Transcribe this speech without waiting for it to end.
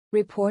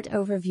Report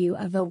overview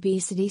of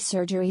Obesity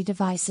Surgery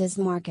Devices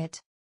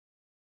Market.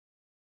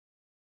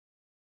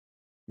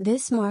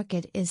 This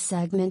market is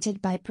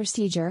segmented by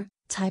procedure,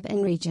 type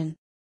and region.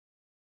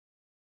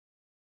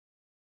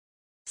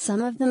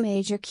 Some of the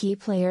major key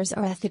players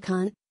are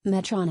Ethicon,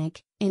 Medtronic,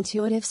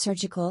 Intuitive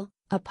Surgical,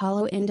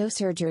 Apollo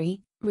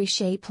Endosurgery,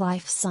 Reshape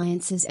Life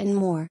Sciences and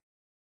more.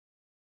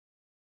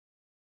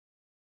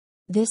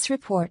 This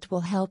report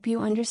will help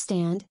you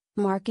understand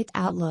market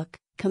outlook,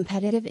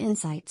 competitive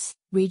insights,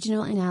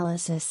 regional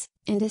analysis,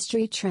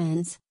 industry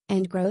trends,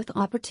 and growth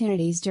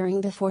opportunities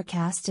during the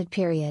forecasted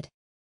period.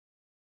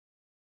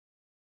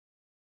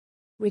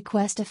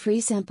 Request a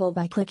free sample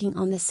by clicking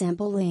on the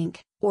sample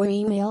link, or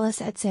email us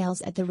at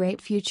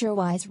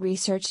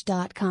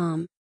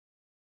sales@futurewiseresearch.com.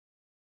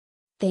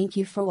 Thank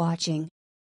you for watching.